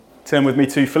Turn with me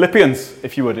to Philippians,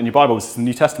 if you would, in your Bibles. It's the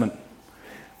New Testament,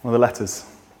 one of the letters.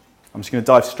 I'm just going to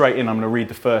dive straight in. I'm going to read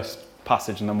the first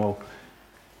passage and then we'll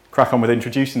crack on with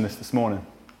introducing this morning.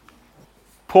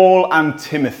 Paul and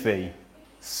Timothy,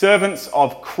 servants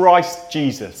of Christ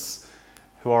Jesus,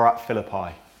 who are at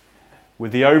Philippi,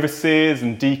 with the overseers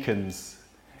and deacons,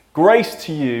 grace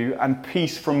to you and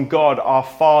peace from God our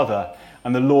Father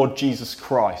and the Lord Jesus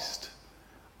Christ.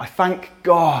 I thank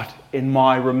God in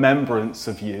my remembrance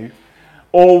of you,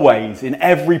 always in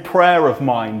every prayer of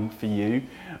mine for you,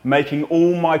 making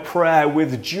all my prayer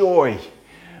with joy,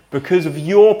 because of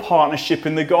your partnership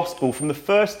in the gospel from the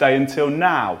first day until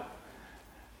now.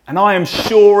 And I am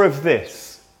sure of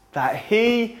this, that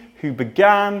he who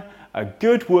began a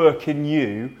good work in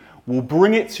you will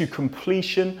bring it to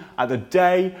completion at the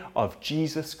day of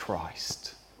Jesus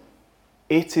Christ.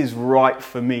 It is right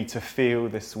for me to feel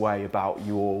this way about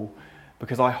you all,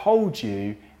 because I hold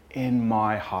you in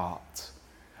my heart.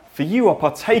 For you are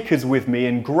partakers with me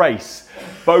in grace,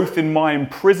 both in my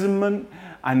imprisonment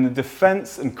and the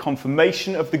defense and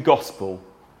confirmation of the gospel.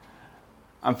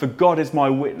 And for God is my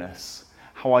witness,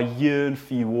 how I yearn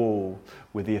for you all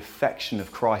with the affection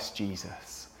of Christ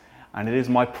Jesus. And it is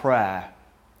my prayer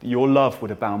that your love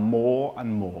would abound more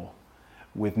and more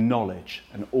with knowledge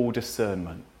and all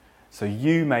discernment, so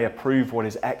you may approve what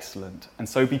is excellent, and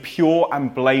so be pure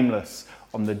and blameless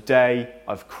on the day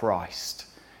of Christ,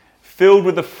 filled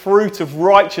with the fruit of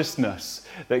righteousness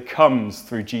that comes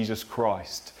through Jesus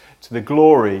Christ, to the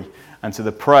glory and to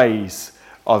the praise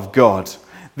of God.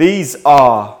 These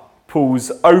are Paul's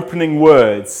opening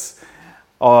words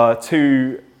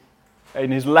in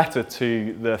his letter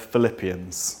to the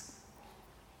Philippians.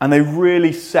 And they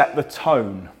really set the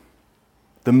tone,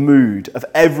 the mood of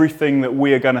everything that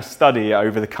we are going to study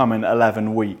over the coming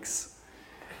 11 weeks.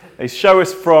 They show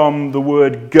us from the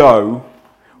word go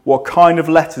what kind of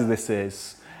letter this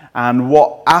is and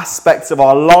what aspects of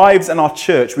our lives and our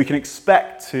church we can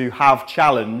expect to have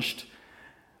challenged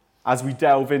as we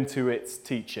delve into its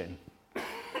teaching.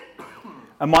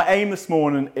 And my aim this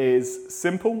morning is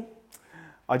simple.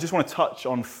 I just want to touch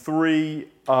on three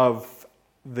of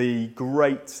the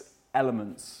great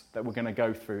elements that we're going to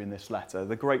go through in this letter,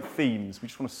 the great themes. We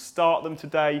just want to start them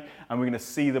today, and we're going to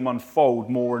see them unfold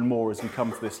more and more as we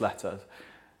come to this letter.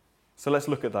 So let's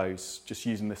look at those, just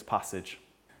using this passage.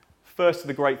 First of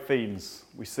the great themes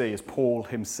we see is Paul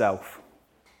himself.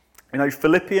 You know,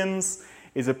 Philippians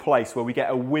is a place where we get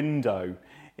a window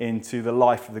into the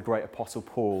life of the great apostle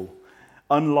Paul,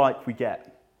 unlike we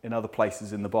get in other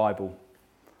places in the Bible.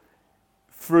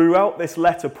 Throughout this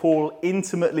letter, Paul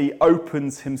intimately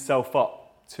opens himself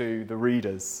up to the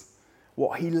readers.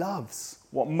 What he loves,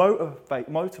 what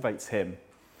motivates him,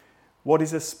 what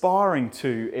he's aspiring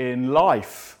to in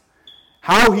life,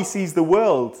 how he sees the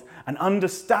world and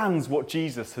understands what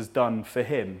Jesus has done for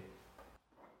him.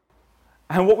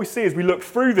 And what we see as we look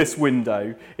through this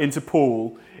window into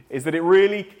Paul is that it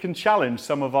really can challenge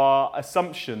some of our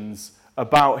assumptions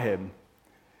about him.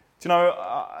 Do you know,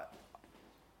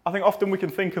 I think often we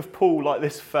can think of Paul like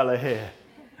this fella here.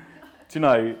 Do you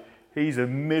know, he's a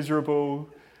miserable,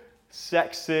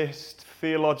 sexist,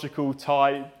 theological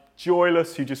type,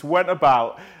 joyless, who just went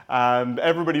about and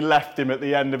everybody left him at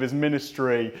the end of his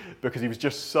ministry because he was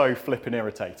just so flippin'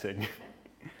 irritating.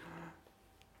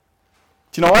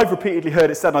 Do you know, I've repeatedly heard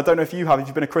it said, and I don't know if you have, if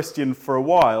you've been a Christian for a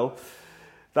while,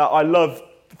 that I love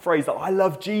the phrase that I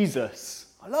love Jesus.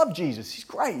 I love Jesus. He's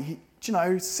great.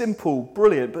 Simple,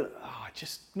 brilliant, but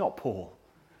just not Paul.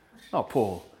 Not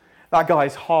Paul. That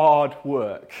guy's hard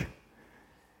work.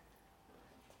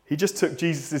 He just took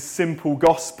Jesus' simple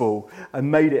gospel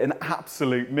and made it an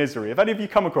absolute misery. Have any of you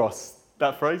come across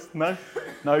that phrase? No?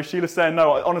 No? Sheila's saying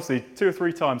no. Honestly, 2 or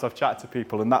 3 times I've chatted to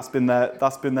people and that's been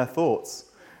their thoughts.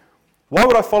 Why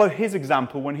would I follow his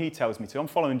example when he tells me to? I'm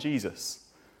following Jesus.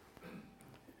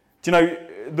 Do you know,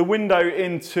 the window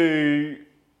into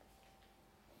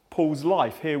Paul's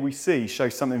life, here we see,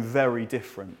 shows something very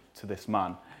different to this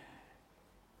man.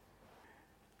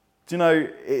 Do you know,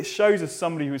 it shows us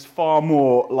somebody who is far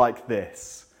more like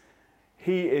this.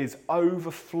 He is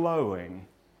overflowing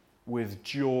with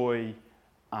joy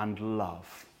and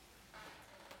love.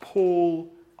 Paul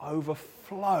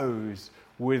overflows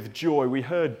with joy. We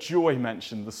heard joy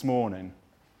mentioned this morning.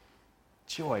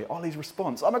 Joy, Ollie's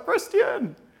response, I'm a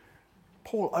Christian.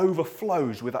 Paul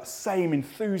overflows with that same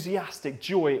enthusiastic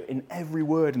joy in every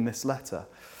word in this letter.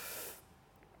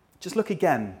 Just look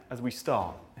again as we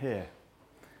start here.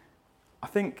 I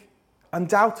think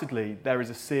undoubtedly there is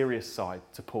a serious side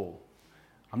to Paul.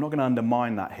 I'm not going to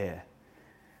undermine that here.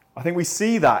 I think we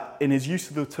see that in his use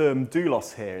of the term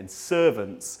doulos here, in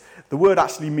servants. The word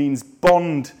actually means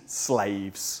bond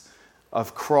slaves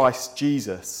of Christ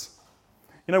Jesus.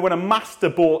 You know, when a master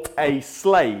bought a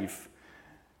slave,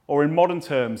 or in modern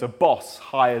terms, a boss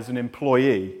hires an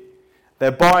employee,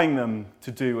 they're buying them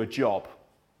to do a job.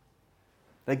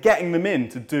 They're getting them in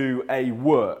to do a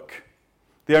work.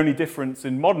 The only difference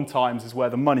in modern times is where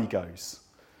the money goes.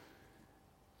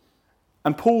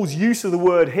 And Paul's use of the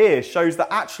word here shows that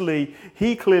actually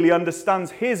he clearly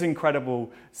understands his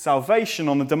incredible salvation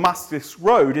on the Damascus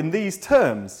road in these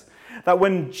terms. That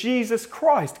when Jesus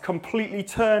Christ completely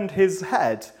turned his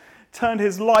head, turned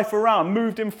his life around,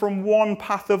 moved him from one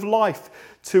path of life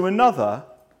to another,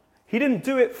 he didn't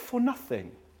do it for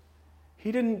nothing.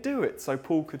 He didn't do it so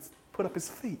Paul could put up his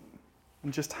feet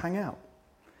and just hang out.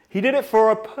 He did it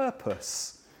for a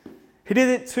purpose. He did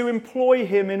it to employ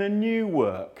him in a new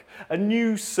work, a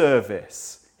new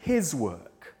service, his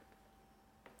work,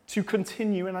 to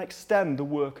continue and extend the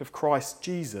work of Christ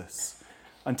Jesus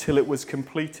until it was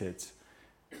completed,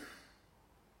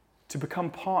 to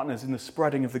become partners in the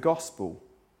spreading of the gospel.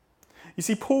 You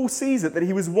see, Paul sees it that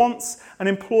he was once an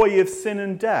employee of sin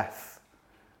and death,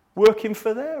 working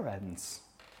for their ends,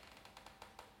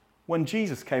 when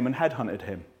Jesus came and headhunted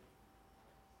him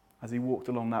as he walked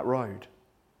along that road.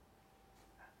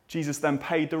 Jesus then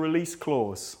paid the release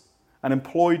clause and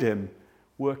employed him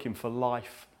working for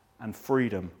life and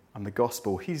freedom and the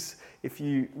gospel. He's, if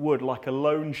you would, like a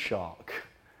loan shark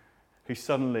who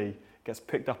suddenly gets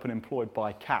picked up and employed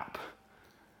by Cap.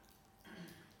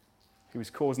 He was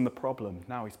causing the problem.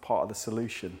 Now he's part of the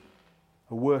solution.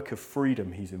 A work of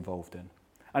freedom he's involved in.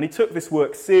 And he took this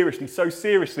work seriously, so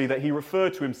seriously that he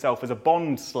referred to himself as a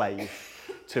bond slave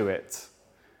to it.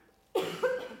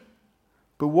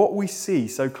 But what we see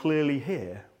so clearly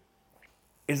here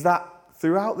is that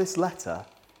throughout this letter,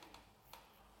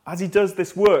 as he does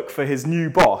this work for his new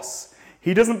boss,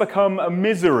 he doesn't become a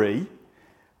misery,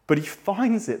 but he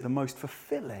finds it the most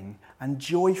fulfilling and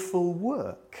joyful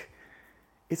work.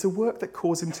 It's a work that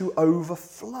causes him to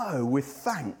overflow with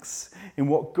thanks in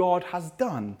what God has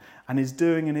done and is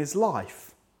doing in his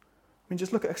life. I mean,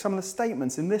 just look at some of the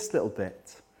statements in this little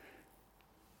bit.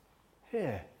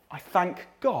 Here, I thank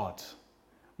God.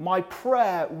 My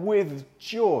prayer with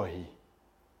joy.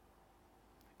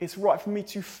 It's right for me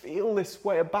to feel this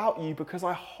way about you because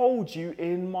I hold you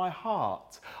in my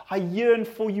heart. I yearn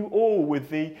for you all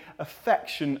with the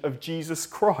affection of Jesus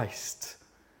Christ.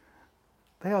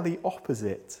 They are the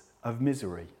opposite of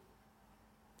misery.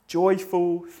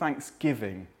 Joyful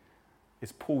thanksgiving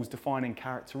is Paul's defining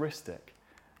characteristic.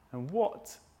 And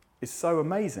what is so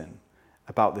amazing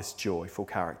about this joyful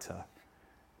character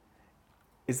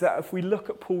is that if we look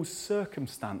at Paul's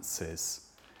circumstances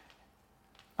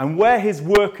and where his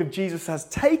work of Jesus has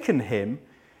taken him,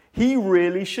 he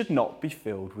really should not be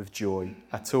filled with joy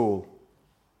at all.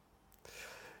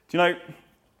 Do you know,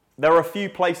 there are a few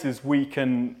places we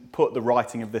can put the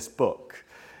writing of this book,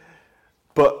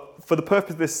 but for the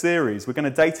purpose of this series, we're going to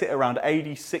date it around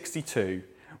AD 62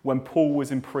 when Paul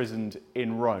was imprisoned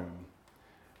in Rome,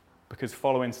 because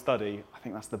following study, I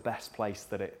think that's the best place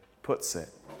that it puts it.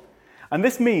 And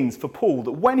this means for Paul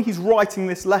that when he's writing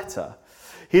this letter,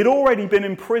 he had already been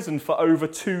imprisoned for over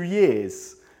 2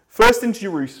 years, first in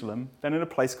Jerusalem, then in a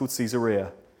place called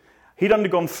Caesarea. He'd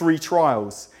undergone 3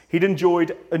 trials. He'd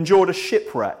endured a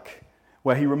shipwreck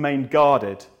where he remained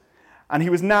guarded. And he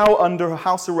was now under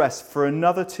house arrest for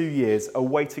another 2 years,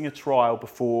 awaiting a trial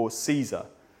before Caesar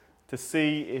to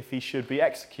see if he should be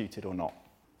executed or not.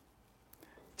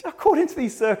 According to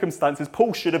these circumstances,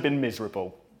 Paul should have been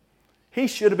miserable. He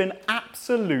should have been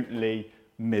absolutely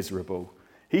miserable.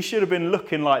 He should have been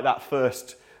looking like that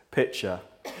first picture.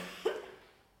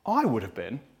 I would have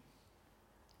been.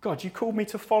 God, you called me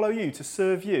to follow you, to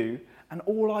serve you, and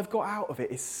all I've got out of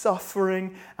it is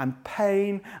suffering and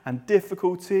pain and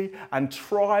difficulty and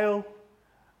trial.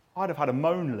 I'd have had a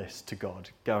moan list to God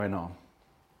going on.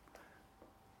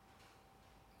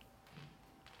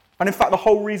 And in fact, the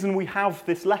whole reason we have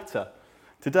this letter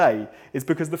today is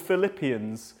because the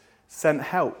Philippians sent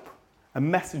help, a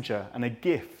messenger and a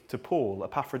gift to Paul,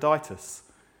 Epaphroditus,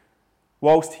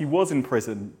 whilst he was in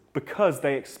prison, because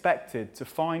they expected to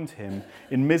find him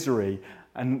in misery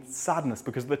and sadness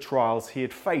because of the trials he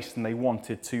had faced, and they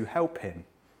wanted to help him.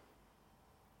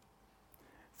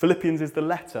 Philippians is the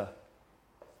letter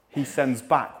he sends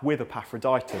back with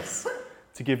Epaphroditus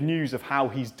to give news of how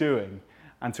he's doing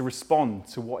and to respond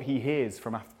to what he hears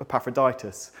from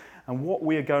Epaphroditus. And what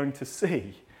we are going to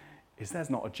see is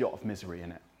there's not a jot of misery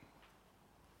in it.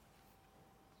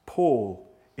 Paul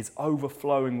is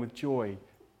overflowing with joy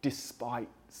despite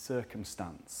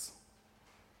circumstance.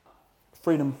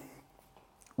 Freedom,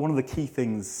 one of the key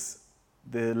things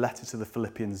the letter to the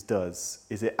Philippians does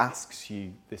is it asks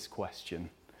you this question: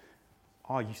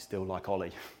 are you still like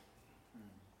Ollie?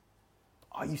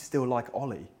 Are you still like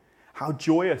Ollie? How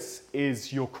joyous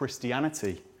is your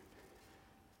Christianity?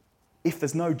 If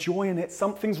there's no joy in it,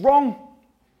 something's wrong.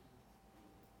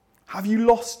 Have you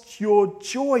lost your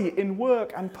joy in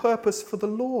work and purpose for the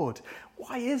Lord?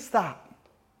 Why is that?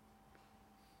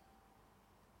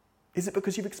 Is it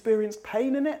because you've experienced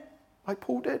pain in it, like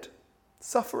Paul did?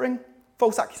 Suffering,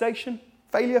 false accusation,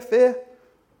 failure, fear?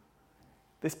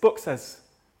 This book says,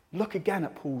 look again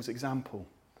at Paul's example.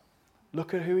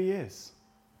 Look at who he is.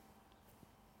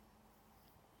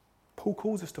 Paul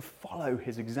calls us to follow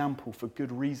his example for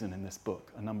good reason in this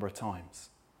book a number of times.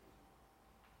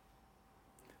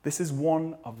 This is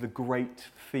one of the great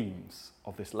themes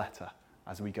of this letter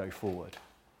as we go forward.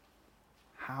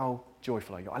 How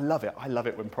joyful are you? I love it. I love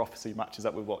it when prophecy matches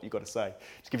up with what you've got to say. It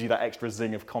just gives you that extra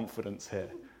zing of confidence here.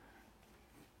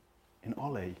 In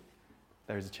Ollie,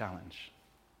 there is a challenge.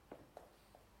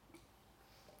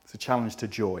 It's a challenge to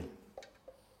joy.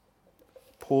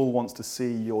 Paul wants to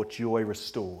see your joy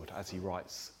restored as he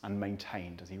writes, and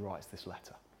maintained as he writes this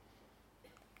letter.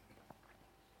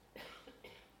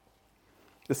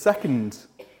 The second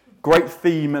great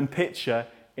theme and picture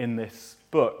in this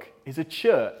book is a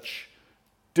church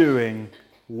doing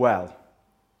well.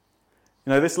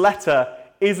 You know, this letter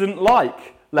isn't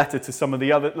like letters to some of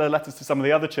the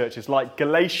other churches, like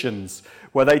Galatians,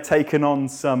 where they'd taken on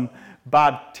some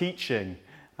bad teaching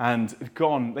and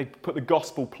they put the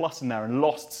gospel plus in there and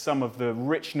lost some of the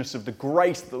richness of the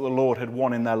grace that the Lord had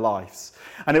won in their lives.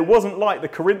 And it wasn't like the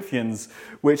Corinthians,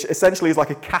 which essentially is like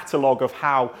a catalogue of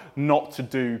how not to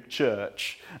do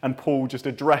church, and Paul just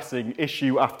addressing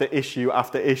issue after issue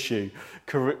after issue,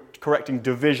 correcting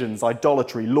divisions,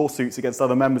 idolatry, lawsuits against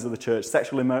other members of the church,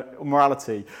 sexual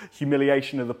immorality,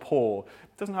 humiliation of the poor.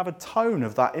 It doesn't have a tone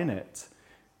of that in it.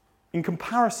 In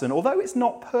comparison, although it's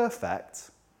not perfect,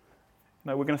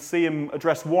 we're going to see him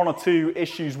address one or two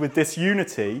issues with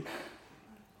disunity.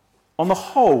 On the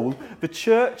whole, the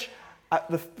church at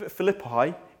the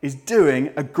Philippi is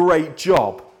doing a great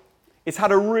job. It's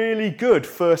had a really good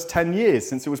first 10 years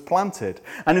since it was planted,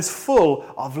 and is full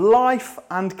of life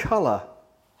and colour.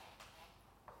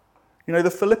 You know,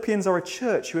 the Philippians are a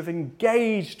church who have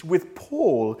engaged with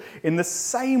Paul in the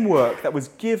same work that was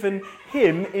given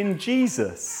him in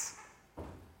Jesus,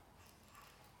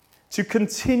 to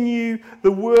continue the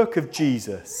work of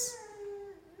Jesus.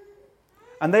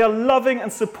 And they are loving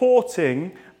and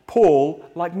supporting Paul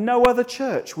like no other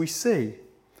church we see.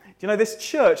 You know, this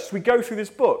church, as we go through this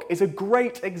book, is a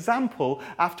great example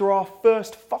after our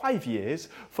first 5 years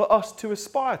for us to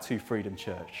aspire to Freedom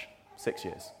Church. 6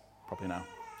 years, probably now.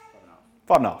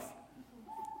 5.5.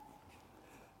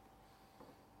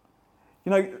 You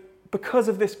know, because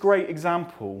of this great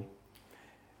example,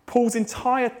 Paul's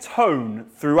entire tone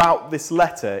throughout this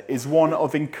letter is one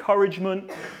of encouragement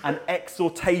and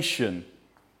exhortation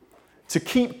to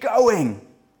keep going,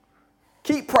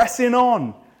 keep pressing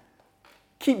on,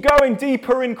 keep going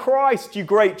deeper in Christ, you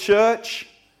great church.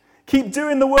 Keep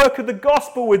doing the work of the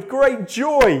gospel with great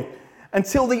joy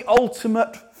until the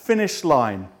ultimate finish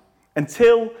line,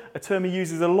 until, a term he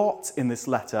uses a lot in this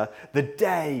letter, the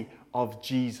day of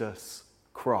Jesus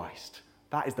Christ.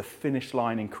 That is the finish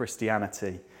line in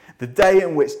Christianity. The day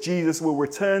in which Jesus will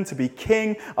return to be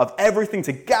king of everything,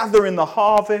 to gather in the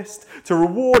harvest, to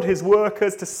reward his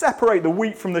workers, to separate the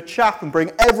wheat from the chaff and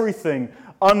bring everything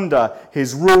under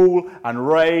his rule and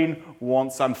reign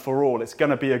once and for all. It's going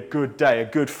to be a good day, a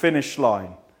good finish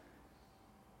line.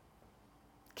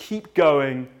 Keep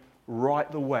going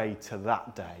right the way to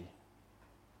that day.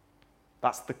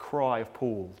 That's the cry of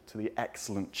Paul to the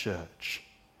excellent church.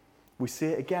 We see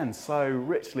it again so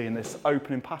richly in this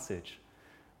opening passage.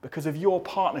 Because of your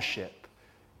partnership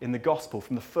in the gospel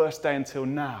from the first day until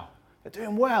now, they're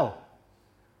doing well.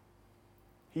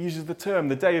 He uses the term,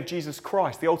 the day of Jesus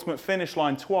Christ, the ultimate finish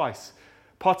line, twice.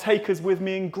 Partakers with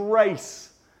me in grace.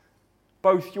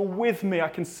 Both, you're with me, I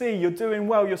can see, you're doing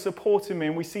well, you're supporting me.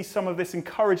 And we see some of this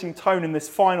encouraging tone in this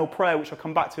final prayer, which I'll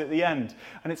come back to at the end.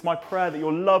 And it's my prayer that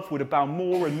your love would abound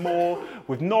more and more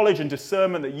with knowledge and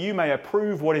discernment, that you may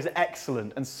approve what is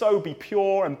excellent, and so be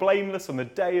pure and blameless on the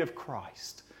day of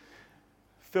Christ,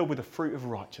 filled with the fruit of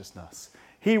righteousness.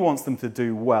 He wants them to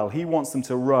do well. He wants them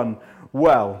to run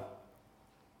well.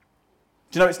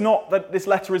 Do you know, it's not that this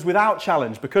letter is without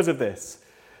challenge because of this.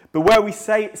 But where we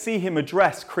see him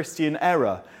address Christian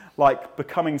error, like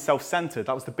becoming self-centered,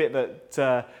 that was the bit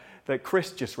that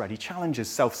Chris just read. He challenges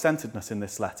self-centeredness in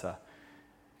this letter.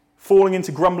 Falling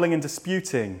into grumbling and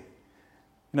disputing.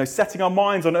 Setting our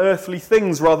minds on earthly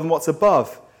things rather than what's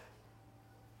above.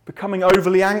 Becoming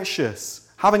overly anxious.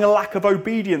 Having a lack of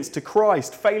obedience to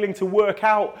Christ. Failing to work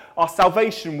out our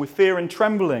salvation with fear and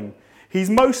trembling. He's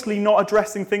mostly not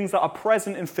addressing things that are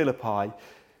present in Philippi,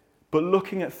 but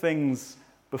looking at things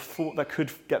before that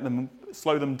could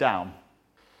slow them down.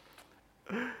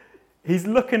 He's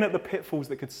looking at the pitfalls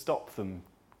that could stop them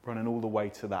running all the way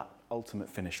to that ultimate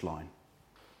finish line.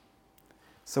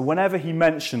 So whenever he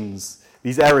mentions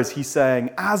these errors, he's saying,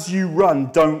 as you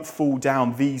run, don't fall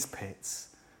down these pits.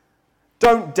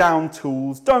 Don't down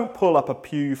tools, don't pull up a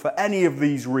pew for any of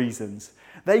these reasons.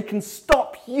 They can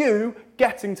stop you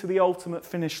getting to the ultimate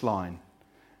finish line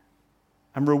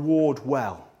and reward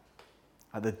well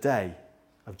at the day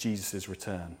of Jesus'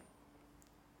 return.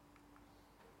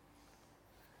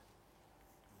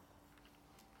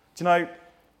 Do you know,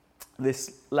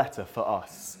 this letter for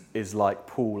us is like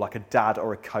Paul, like a dad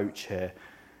or a coach here,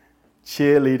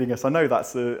 cheerleading us. I know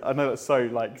that's so,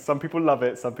 like, some people love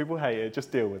it, some people hate it.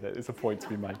 Just deal with it. It's a point to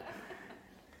be made.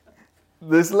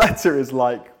 This letter is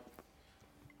like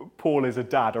Paul is a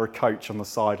dad or a coach on the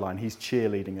sideline. He's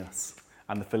cheerleading us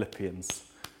and the Philippians.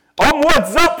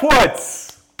 Onwards,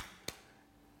 upwards!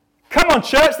 Come on,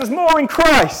 church, there's more in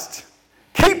Christ.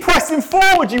 Keep pressing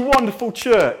forward, you wonderful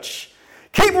church.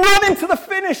 Keep running to the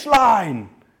finish line.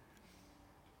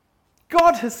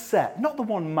 God has set, not the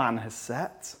one man has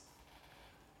set.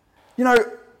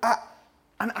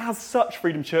 And as such,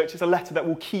 Freedom Church is a letter that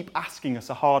will keep asking us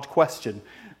a hard question.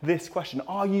 This question,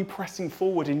 are you pressing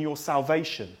forward in your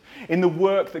salvation, in the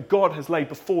work that God has laid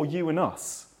before you and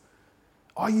us?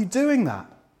 Are you doing that?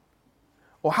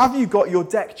 Or have you got your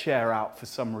deck chair out for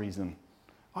some reason?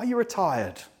 Are you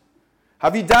retired?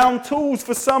 Have you down tools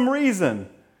for some reason?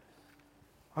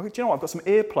 Do you know what? I've got some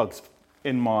earplugs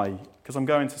in because I'm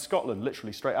going to Scotland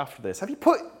literally straight after this. Have you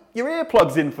put your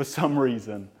earplugs in for some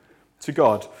reason to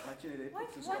God?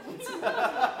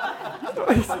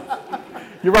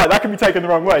 You're right, that can be taken the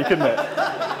wrong way, couldn't it?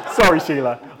 Sorry,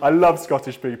 Sheila. I love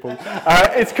Scottish people.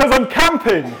 It's because I'm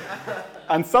camping.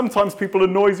 And sometimes people are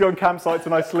noisy on campsites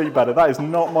and I sleep better. That is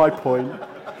not my point.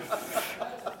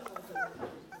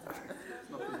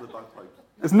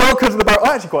 It's not because of the bagpipes.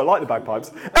 I actually quite like the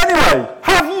bagpipes. Anyway,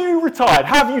 have you retired?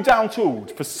 Have you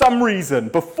down-tooled for some reason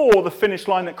before the finish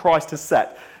line that Christ has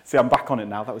set? See, I'm back on it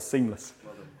now. That was seamless.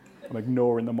 I'm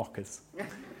ignoring the mockers.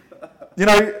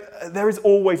 There is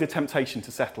always a temptation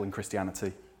to settle in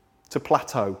Christianity, to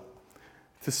plateau,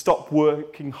 to stop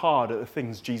working hard at the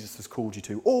things Jesus has called you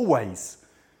to. Always.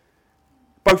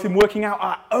 Both in working out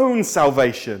our own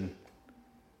salvation,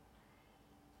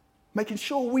 making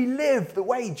sure we live the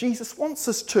way Jesus wants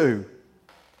us to,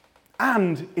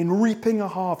 and in reaping a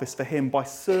harvest for him by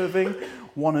serving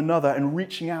one another and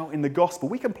reaching out in the gospel.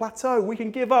 We can plateau, we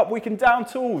can give up, we can down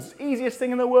tools. Easiest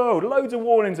thing in the world. Loads of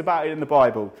warnings about it in the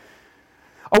Bible.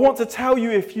 I want to tell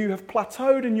you, if you have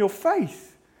plateaued in your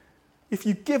faith, if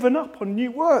you've given up on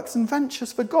new works and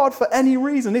ventures for God for any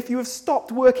reason, if you have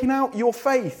stopped working out your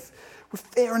faith with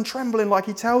fear and trembling like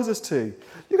he tells us to,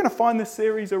 you're going to find this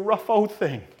series a rough old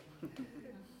thing.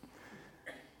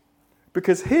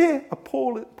 Because here,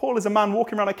 Paul is a man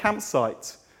walking around a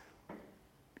campsite,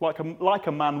 like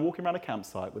a man walking around a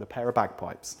campsite with a pair of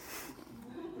bagpipes.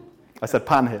 I said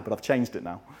pan here, but I've changed it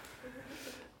now.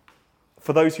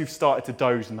 For those who've started to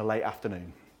doze in the late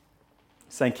afternoon,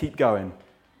 saying keep going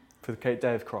for the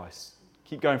day of Christ.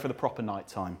 Keep going for the proper night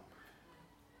time.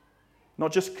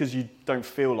 Not just because you don't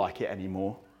feel like it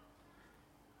anymore,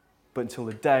 but until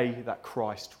the day that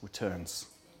Christ returns.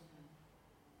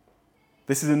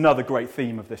 This is another great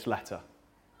theme of this letter.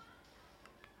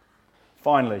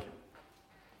 Finally,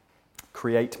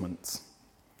 createments.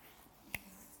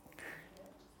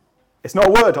 It's not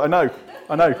a word, I know.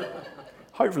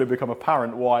 Hopefully it'll become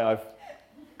apparent why I've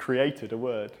created a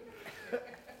word.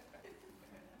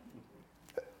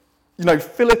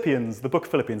 Philippians, the book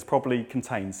of Philippians probably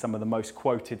contains some of the most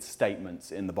quoted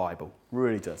statements in the Bible. It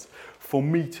really does. For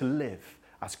me to live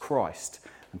as Christ,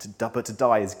 but to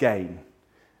die as gain.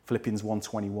 Philippians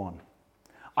 1:21.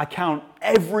 I count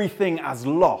everything as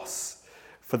loss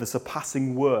for the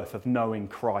surpassing worth of knowing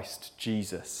Christ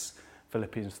Jesus.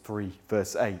 Philippians 3,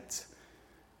 verse 8.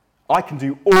 I can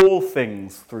do all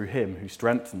things through him who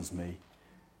strengthens me.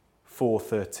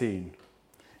 4:13.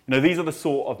 These are the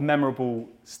sort of memorable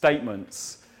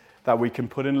statements that we can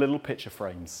put in little picture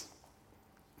frames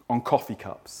on coffee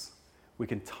cups. We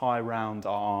can tie around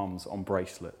our arms on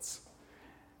bracelets.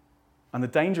 And the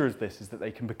danger of this is that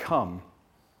they can become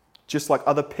just like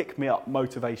other pick-me-up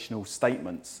motivational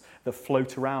statements that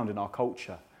float around in our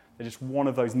culture. They're just one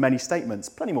of those many statements.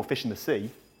 Plenty more fish in the sea.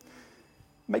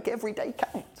 Make every day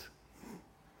count.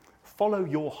 follow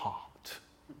your heart.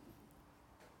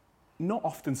 Not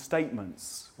often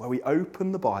statements where we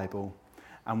open the Bible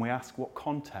and we ask, what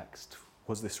context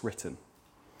was this written?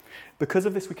 Because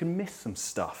of this, we can miss some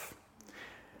stuff.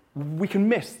 We can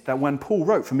miss that when Paul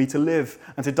wrote, "For me to live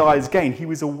and to die is gain," he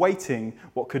was awaiting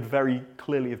what could very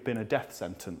clearly have been a death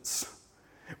sentence.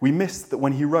 We miss that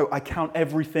when he wrote, "I count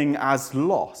everything as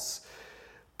loss,"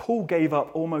 Paul gave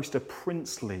up almost a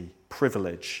princely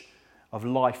privilege of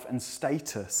life and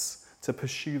status to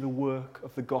pursue the work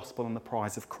of the gospel and the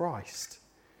prize of Christ.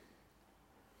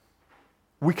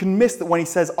 We can miss that when he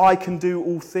says, "I can do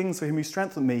all things for him who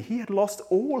strengthens me," he had lost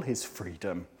all his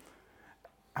freedom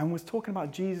and was talking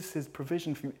about Jesus'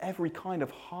 provision through every kind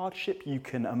of hardship you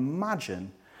can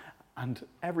imagine and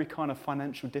every kind of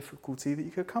financial difficulty that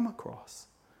you could come across.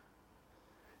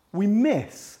 We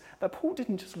miss that Paul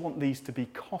didn't just want these to be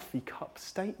coffee cup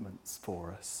statements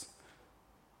for us,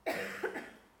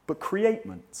 but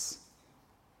createments.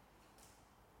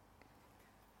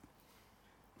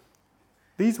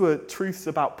 These were truths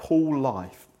about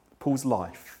Paul's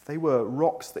life. They were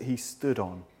rocks that he stood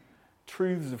on,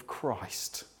 truths of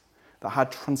Christ that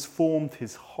had transformed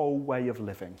his whole way of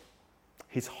living,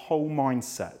 his whole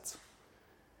mindset.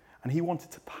 And he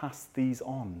wanted to pass these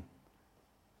on,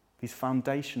 these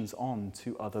foundations on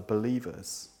to other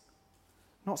believers.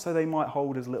 Not so they might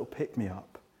hold as a little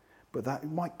pick-me-up, but that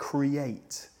it might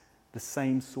create the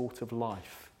same sort of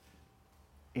life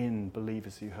in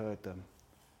believers who heard them,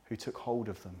 who took hold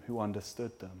of them, who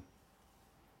understood them.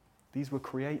 These were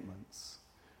createments.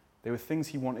 They were things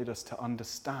he wanted us to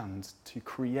understand, to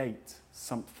create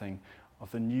something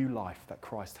of the new life that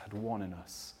Christ had won in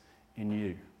us, in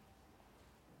you.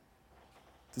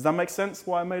 Does that make sense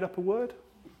why I made up a word?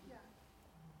 Yeah.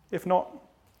 If not,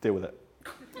 deal with it.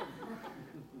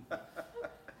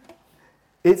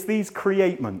 It's these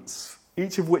createments,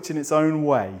 each of which in its own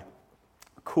way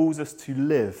calls us to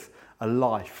live a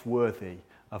life worthy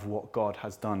of what God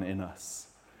has done in us,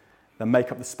 that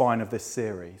make up the spine of this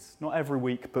series. Not every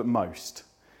week, but most.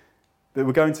 But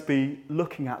we're going to be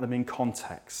looking at them in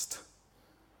context.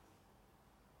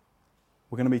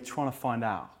 We're going to be trying to find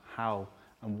out how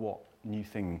and what new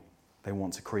thing they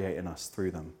want to create in us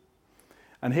through them.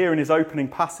 And here in his opening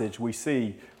passage, we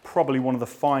see probably one of the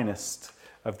finest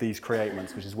of these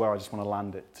createments, which is where I just want to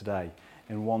land it today.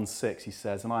 In 1:6, he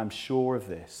says, "And I am sure of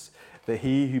this, that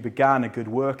he who began a good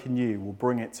work in you will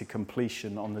bring it to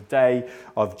completion on the day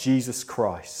of Jesus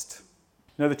Christ."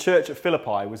 You know, the church at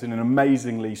Philippi was in an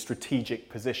amazingly strategic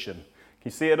position. Can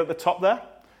you see it at the top there?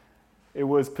 It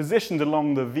was positioned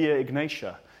along the Via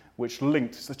Egnatia, which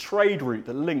linked, it's a trade route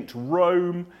that linked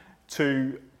Rome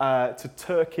to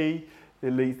Turkey.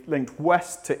 It linked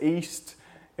west to east.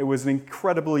 It was an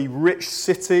incredibly rich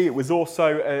city. It was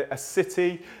also a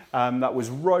city that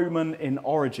was Roman in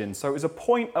origin. So it was a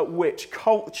point at which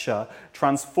culture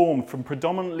transformed from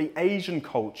predominantly Asian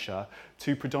culture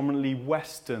to predominantly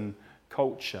Western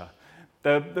culture.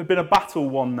 There had been a battle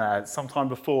won there sometime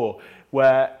before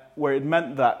where it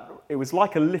meant that it was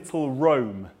like a little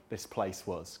Rome, this place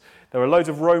was. There were loads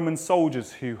of Roman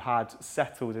soldiers who had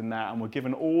settled in there and were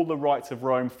given all the rights of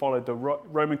Rome, followed the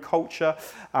Roman culture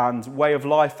and way of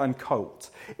life and cult.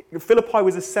 Philippi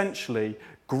was essentially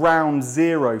ground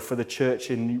zero for the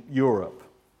church in Europe.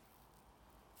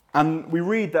 And we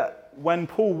read that when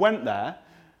Paul went there,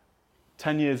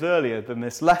 10 years earlier than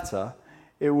this letter,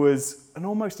 it was an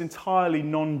almost entirely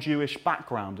non-Jewish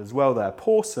background as well there.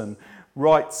 Pawson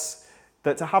writes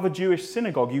that to have a Jewish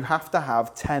synagogue, you have to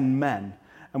have 10 men.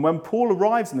 And when Paul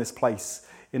arrives in this place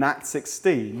in Acts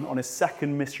 16, on his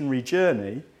second missionary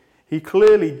journey, he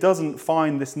clearly doesn't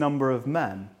find this number of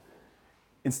men.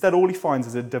 Instead, all he finds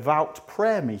is a devout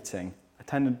prayer meeting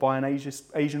attended by an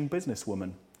Asian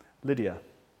businesswoman, Lydia.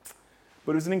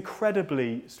 But it was an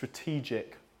incredibly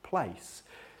strategic place.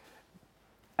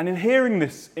 And in hearing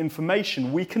this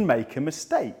information, we can make a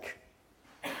mistake.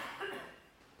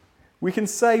 We can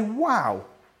say, wow,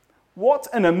 what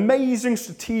an amazing,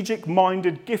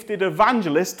 strategic-minded, gifted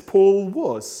evangelist Paul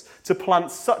was to plant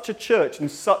such a church in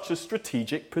such a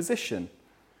strategic position.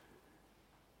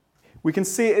 We can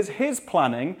see it as his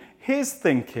planning, his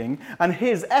thinking, and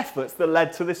his efforts that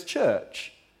led to this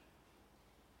church.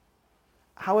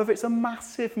 However, it's a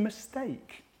massive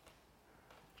mistake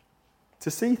to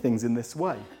see things in this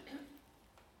way.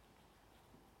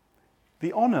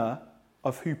 The honour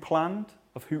of who planned,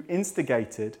 of who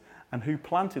instigated, and who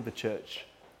planted the church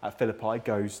at Philippi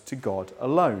goes to God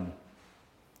alone.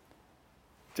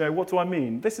 Joe, what do I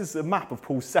mean? This is a map of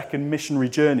Paul's second missionary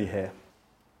journey here.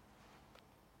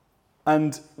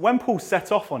 And when Paul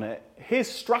set off on it, his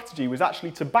strategy was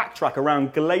actually to backtrack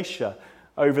around Galatia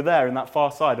over there in that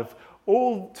far side of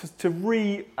all to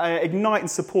reignite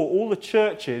and support all the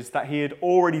churches that he had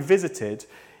already visited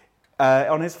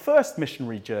on his first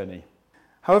missionary journey.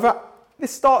 However,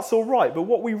 this starts all right, but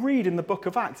what we read in the book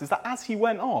of Acts is that as he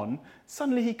went on,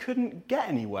 suddenly he couldn't get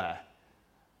anywhere.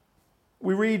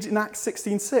 We read in Acts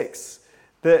 16:6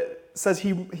 that says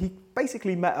he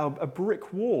basically met a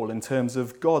brick wall in terms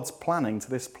of God's planning to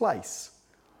this place.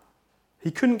 He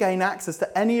couldn't gain access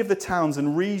to any of the towns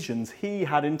and regions he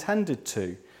had intended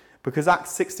to, because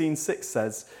Acts 16:6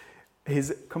 says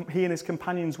he and his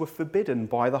companions were forbidden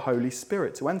by the Holy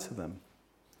Spirit to enter them.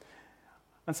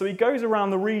 And so he goes around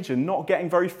the region, not getting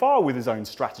very far with his own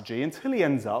strategy, until he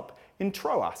ends up in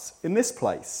Troas, in this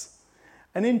place.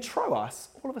 And in Troas,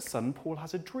 all of a sudden, Paul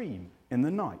has a dream in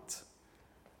the night,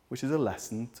 which is a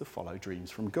lesson to follow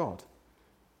dreams from God,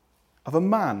 of a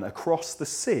man across the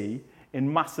sea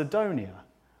in Macedonia,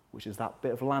 which is that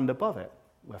bit of land above it,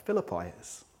 where Philippi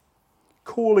is,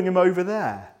 calling him over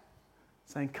there,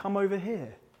 saying, come over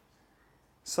here.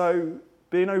 So,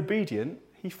 being obedient,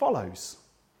 he follows.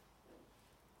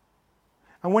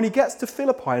 And when he gets to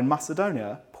Philippi in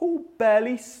Macedonia, Paul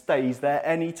barely stays there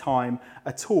any time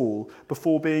at all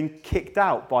before being kicked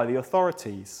out by the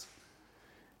authorities.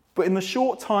 But in the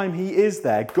short time he is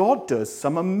there, God does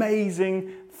some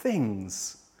amazing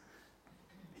things.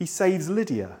 He saves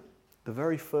Lydia, the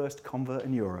very first convert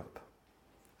in Europe,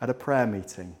 at a prayer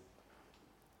meeting.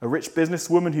 A rich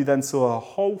businesswoman who then saw her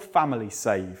whole family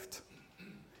saved.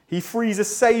 He frees a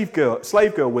slave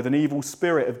girl with an evil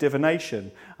spirit of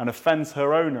divination and offends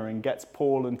her owner and gets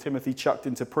Paul and Timothy chucked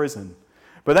into prison.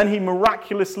 But then he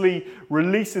miraculously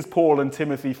releases Paul and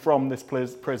Timothy from this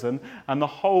prison, and the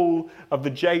whole of the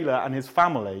jailer and his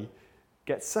family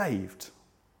get saved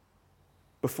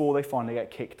before they finally get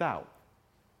kicked out.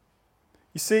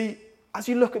 You see, as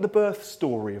you look at the birth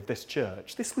story of this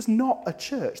church, this was not a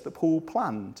church that Paul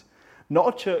planned.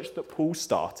 Not a church that Paul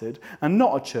started, and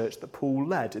not a church that Paul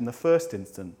led in the first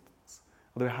instance,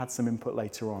 although it had some input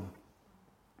later on.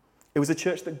 It was a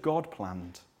church that God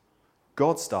planned,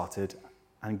 God started,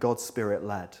 and God's Spirit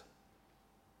led.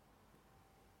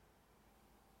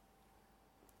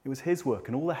 It was his work,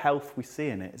 and all the health we see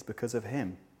in it is because of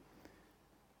him.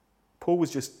 Paul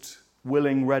was just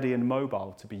willing, ready, and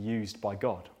mobile to be used by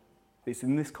God. It's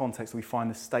in this context that we find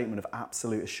the statement of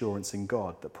absolute assurance in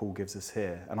God that Paul gives us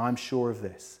here. And I'm sure of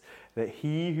this, that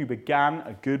he who began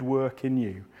a good work in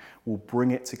you will bring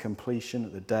it to completion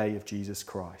at the day of Jesus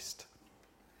Christ.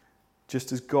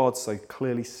 Just as God so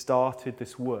clearly started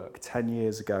this work 10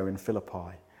 years ago in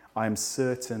Philippi, I am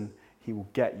certain he will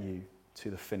get you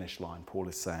to the finish line, Paul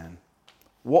is saying.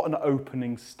 What an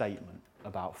opening statement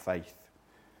about faith.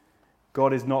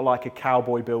 God is not like a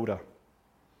cowboy builder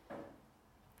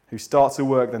who starts a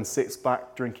work, then sits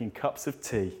back drinking cups of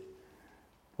tea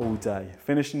all day,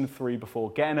 finishing the 3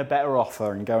 before getting a better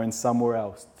offer and going somewhere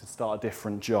else to start a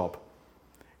different job.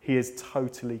 He is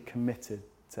totally committed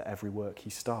to every work he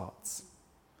starts.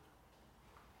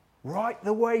 Right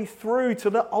the way through to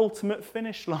the ultimate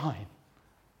finish line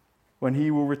when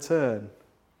he will return.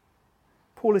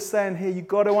 Paul is saying here, you've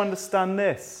got to understand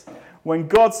this. When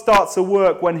God starts a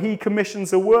work, when he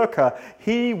commissions a worker,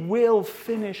 he will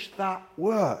finish that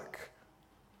work.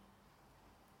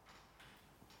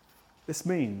 This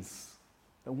means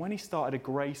that when he started a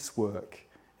grace work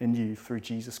in you through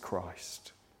Jesus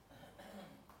Christ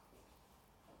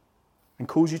and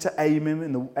calls you to aid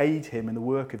him in the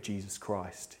work of Jesus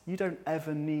Christ, you don't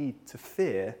ever need to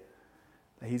fear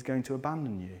that he's going to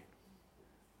abandon you,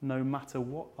 no matter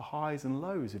what the highs and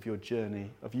lows of your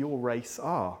journey, of your race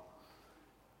are.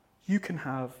 You can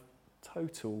have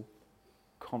total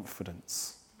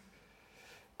confidence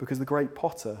because the great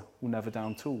potter will never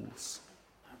down tools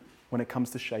when it comes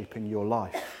to shaping your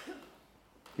life.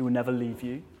 He will never leave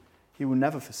you. He will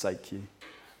never forsake you.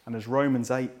 And as Romans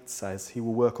 8 says, he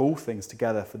will work all things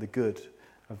together for the good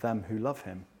of them who love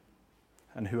him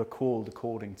and who are called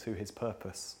according to his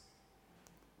purpose.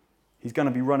 He's going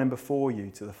to be running before you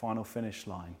to the final finish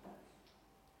line,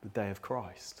 the day of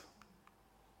Christ.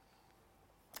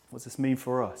 What does this mean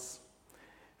for us?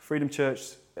 Freedom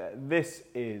Church, this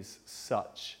is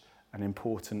such an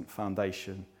important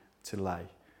foundation to lay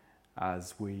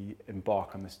as we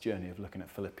embark on this journey of looking at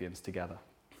Philippians together.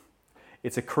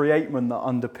 It's a createment that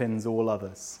underpins all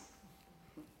others.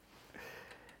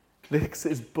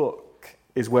 This book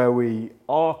is where we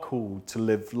are called to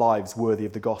live lives worthy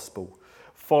of the gospel,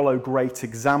 follow great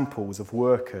examples of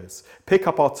workers, pick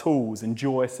up our tools,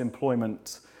 enjoy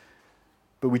employment.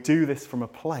 But we do this from a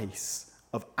place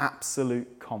of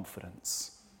absolute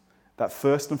confidence that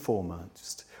first and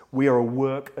foremost, we are a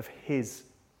work of his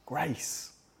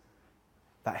grace.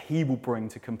 that he will bring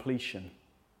to completion.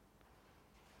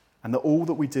 And that all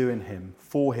that we do in him,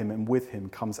 for him and with him,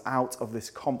 comes out of this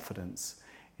confidence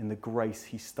in the grace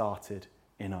he started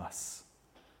in us.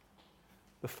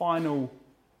 The final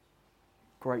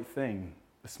great thing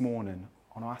this morning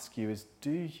I want to ask you is,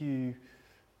 do you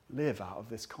live out of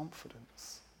this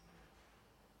confidence?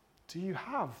 Do you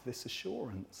have this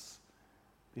assurance?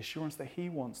 The assurance that he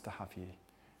wants to have you?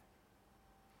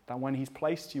 That when he's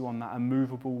placed you on that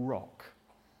immovable rock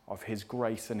of his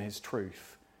grace and his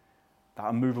truth, that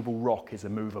immovable rock is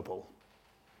immovable.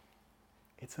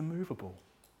 It's immovable.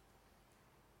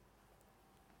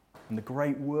 And the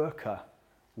great worker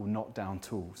will knock down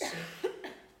tools.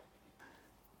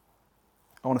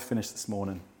 I want to finish this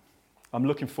morning. I'm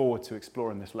looking forward to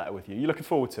exploring this letter with you. You looking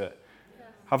forward to it? Yeah.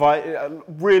 Have I,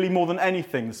 really more than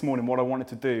anything this morning, what I wanted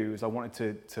to do is I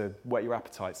wanted to whet your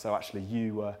appetite, so actually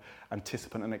you were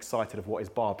anticipant and excited of what is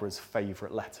Barbara's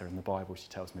favourite letter in the Bible, she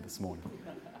tells me this morning.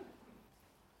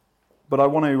 But I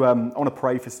want to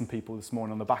pray for some people this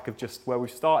morning on the back of just where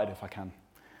we've started, if I can.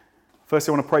 First,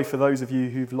 I want to pray for those of you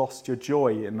who've lost your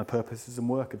joy in the purposes and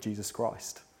work of Jesus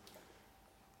Christ.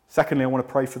 Secondly, I want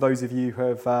to pray for those of you who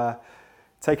have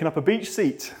taken up a beach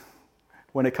seat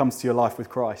when it comes to your life with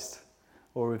Christ,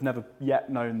 or have never yet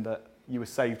known that you were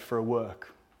saved for a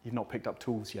work. You've not picked up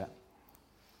tools yet.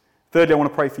 Thirdly, I want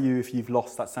to pray for you if you've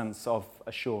lost that sense of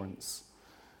assurance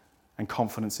and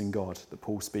confidence in God that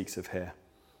Paul speaks of here.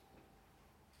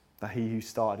 That he who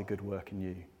started a good work in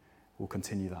you will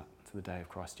continue that to the day of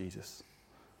Christ Jesus.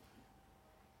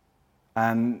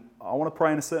 And I want to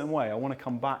pray in a certain way. I want to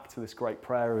come back to this great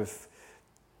prayer of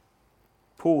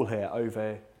Paul here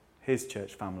over his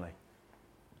church family.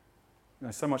 You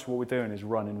know, so much of what we're doing is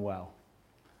running well.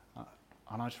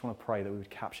 And I just want to pray that we would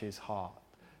capture his heart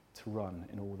to run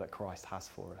in all that Christ has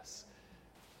for us.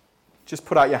 Just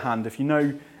put out your hand if you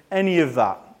know any of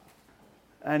that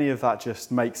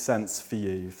just makes sense for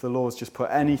you. If the Lord's just put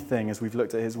anything, as we've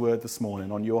looked at his word this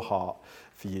morning, on your heart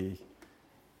for you,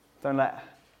 don't let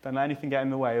anything get in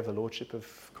the way of the lordship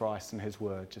of Christ and his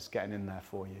word just getting in there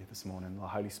for you this morning, the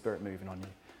Holy Spirit moving on you.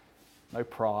 No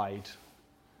pride.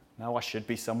 No, I should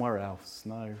be somewhere else.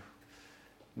 No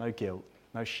guilt.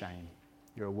 No shame.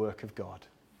 You're a work of God.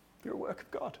 You're a work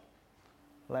of God.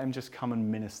 Let him just come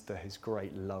and minister his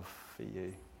great love for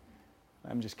you.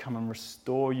 Let him just come and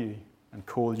restore you and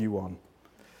call you on.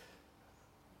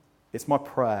 It's my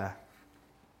prayer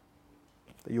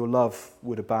that your love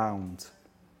would abound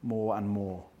more and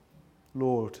more.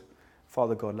 Lord,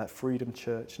 Father God, let Freedom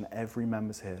Church and every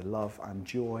member's here love and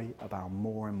joy abound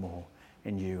more and more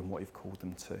in you and what you've called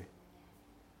them to.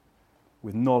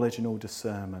 With knowledge and all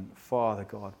discernment, Father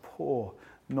God, pour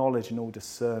knowledge and all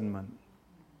discernment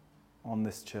on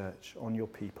this church, on your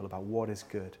people, about what is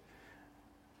good,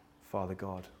 Father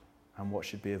God, and what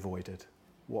should be avoided,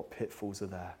 what pitfalls are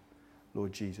there.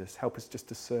 Lord Jesus, help us just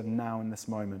discern now in this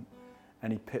moment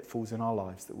any pitfalls in our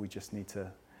lives that we just need to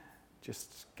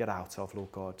just get out of,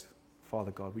 Lord God.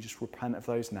 Father God, we just repent of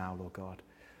those now, Lord God.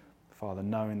 Father,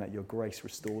 knowing that your grace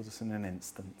restores us in an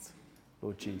instant,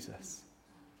 Lord Jesus.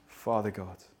 Father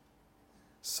God,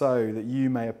 so that you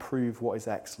may approve what is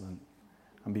excellent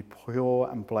and be pure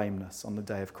and blameless on the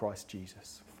day of Christ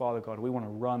Jesus. Father God, we want to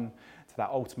run to that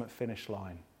ultimate finish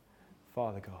line.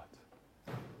 Father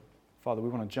God. Father, we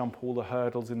want to jump all the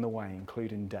hurdles in the way,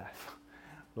 including death,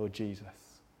 Lord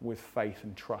Jesus, with faith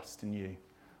and trust in you.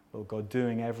 Lord God,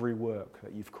 doing every work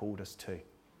that you've called us to.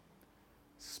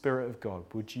 Spirit of God,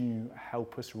 would you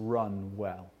help us run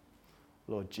well,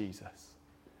 Lord Jesus?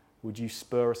 Would you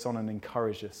spur us on and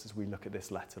encourage us as we look at this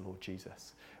letter, Lord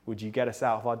Jesus? Would you get us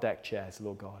out of our deck chairs,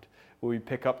 Lord God? Will we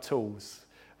pick up tools,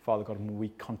 Father God, and will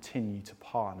we continue to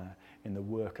partner in the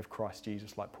work of Christ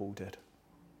Jesus like Paul did?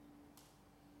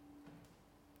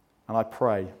 And I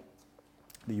pray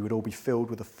that you would all be filled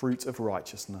with the fruit of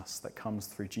righteousness that comes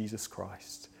through Jesus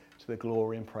Christ, to the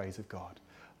glory and praise of God.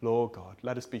 Lord God,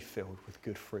 let us be filled with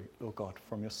good fruit, Lord God,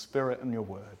 from your Spirit and your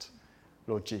word,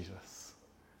 Lord Jesus.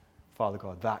 Father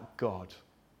God, that God,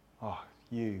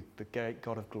 you, the great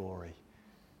God of glory,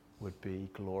 would be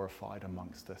glorified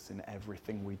amongst us in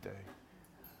everything we do.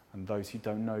 And those who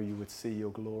don't know you would see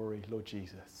your glory, Lord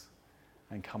Jesus,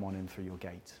 and come on in through your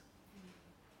gate.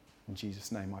 In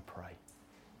Jesus' name I pray.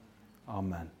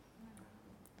 Amen.